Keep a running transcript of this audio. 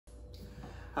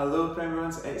Hello primary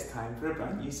ones, it's time for a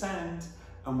brand new sound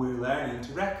and we're learning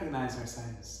to recognise our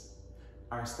sounds.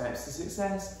 Our steps to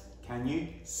success: can you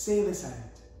say the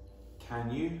sound? Can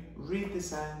you read the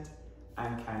sound?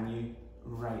 And can you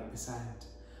write the sound?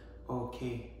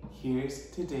 Okay,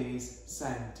 here's today's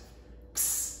sound.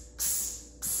 Ks,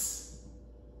 ks, ks.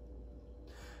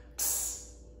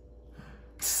 Ks,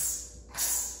 ks,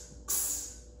 ks,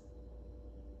 ks.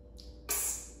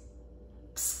 Ks,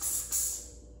 ks,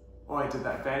 ks. Oh, I did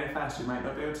that very fast. You might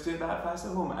not be able to do it that fast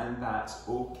at home, and that's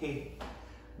okay.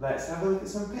 Let's have a look at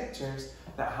some pictures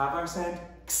that have our sound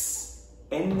ks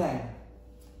in them.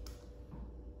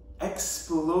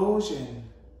 Explosion.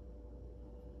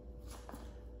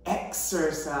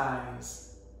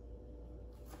 Exercise.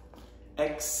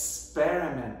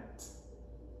 Experiment.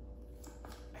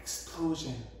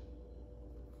 Explosion.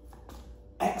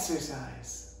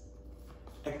 Exercise.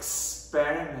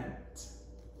 Experiment.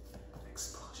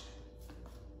 Explosion.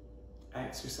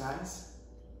 Exercise.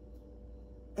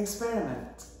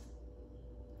 Experiment.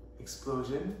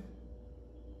 Explosion.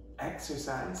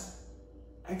 Exercise.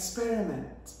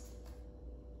 Experiment.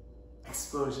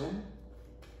 Explosion.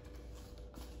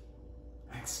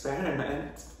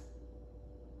 Experiment.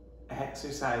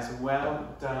 Exercise.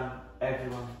 Well done,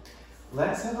 everyone.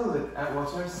 Let's have a look at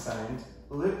what our sound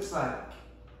looks like.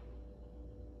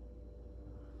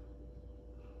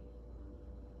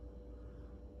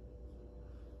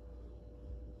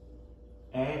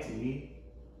 Eddie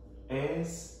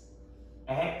is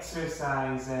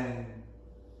exercising.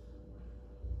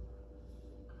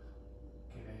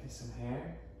 Give Eddie some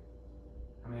hair.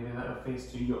 And maybe a little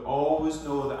face too. You always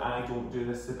know that I don't do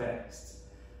this the best.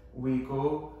 We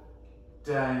go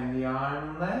down the arm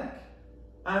and leg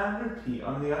and repeat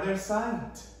on the other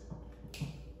side.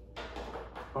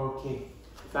 Okay,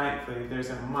 thankfully there's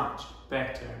a much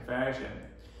better version.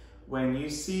 When you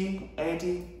see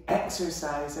Eddie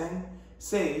exercising,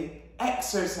 say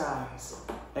exercise.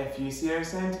 If you see our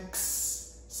sound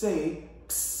ks, say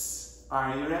ks.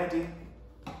 Are you ready?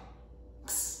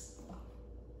 Ks,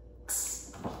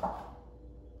 ks.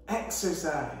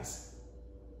 Exercise.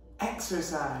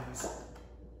 Exercise.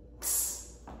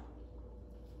 Ks.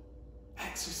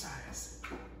 Exercise.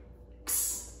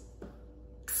 Ks,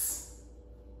 ks,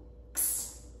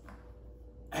 ks.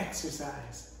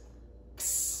 Exercise.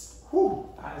 Ks.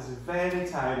 Whew, that is very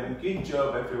tiring. Good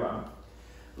job, everyone.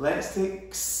 Let's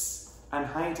take ks and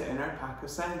hide it in our pack of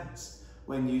sounds.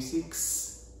 When you see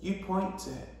ks, you point to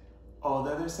it. All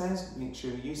the other sounds, make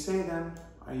sure you say them.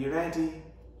 Are you ready?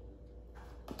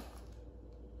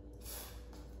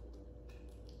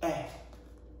 E,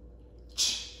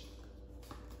 ch,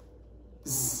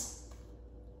 z,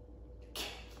 k,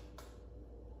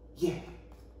 ye,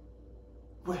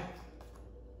 w,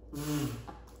 v,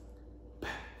 p,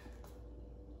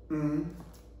 m,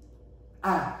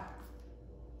 a,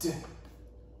 d,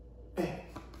 e,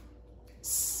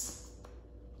 s,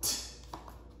 t,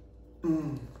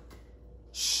 n,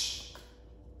 sh,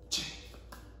 ch,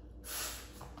 f,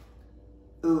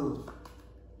 l,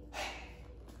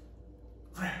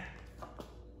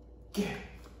 g,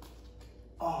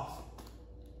 o,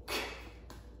 k,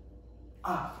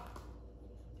 a,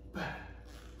 b,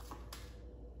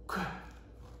 k,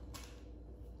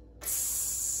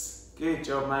 ks. Good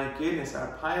job, my goodness,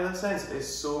 our pile of sounds is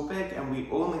so big and we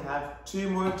only have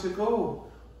 2 more to go.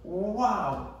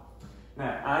 Wow!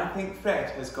 Now, I think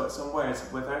Fred has got some words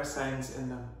with our sounds in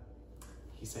them.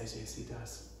 He says yes, he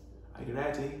does. Are you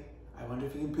ready? I wonder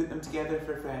if you can put them together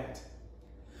for Fred.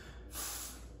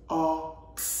 F, o,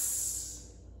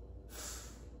 x.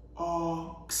 F,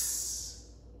 o, x.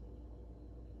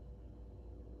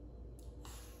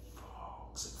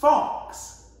 Fox.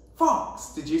 Fox.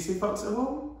 Fox. Did you say fox at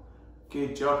home?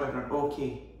 Good job, everyone.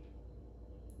 Okay.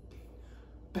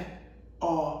 B,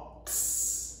 o,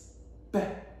 x. B,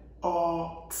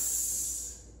 o,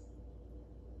 x.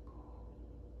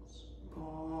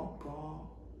 Bo, bo.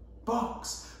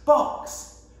 Box.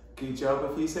 Box. Good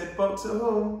job if you said box at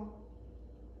home.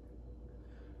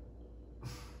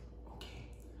 Okay.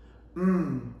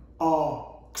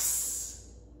 Ox.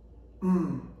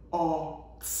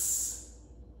 Ox.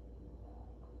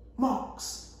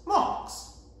 Mox. Mox.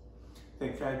 I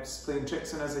think Fred's playing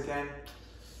tricks on us again.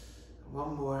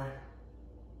 One more.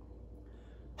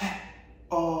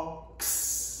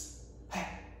 Ox.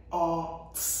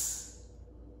 Ox.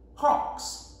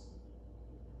 Hawks.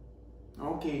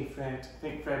 Okay, Fred. I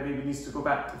think Fred maybe needs to go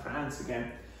back to France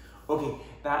again. Okay,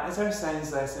 that is our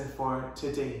sounds lesson for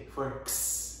today, for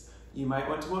ks. You might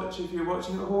want to watch if you're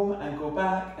watching at home and go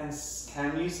back and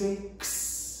can you say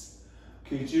ks?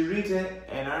 Could you read it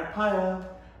in our pile?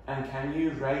 And can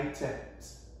you write it?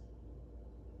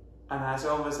 And as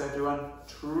always, everyone,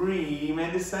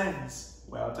 tremendous sounds.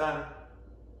 Well done.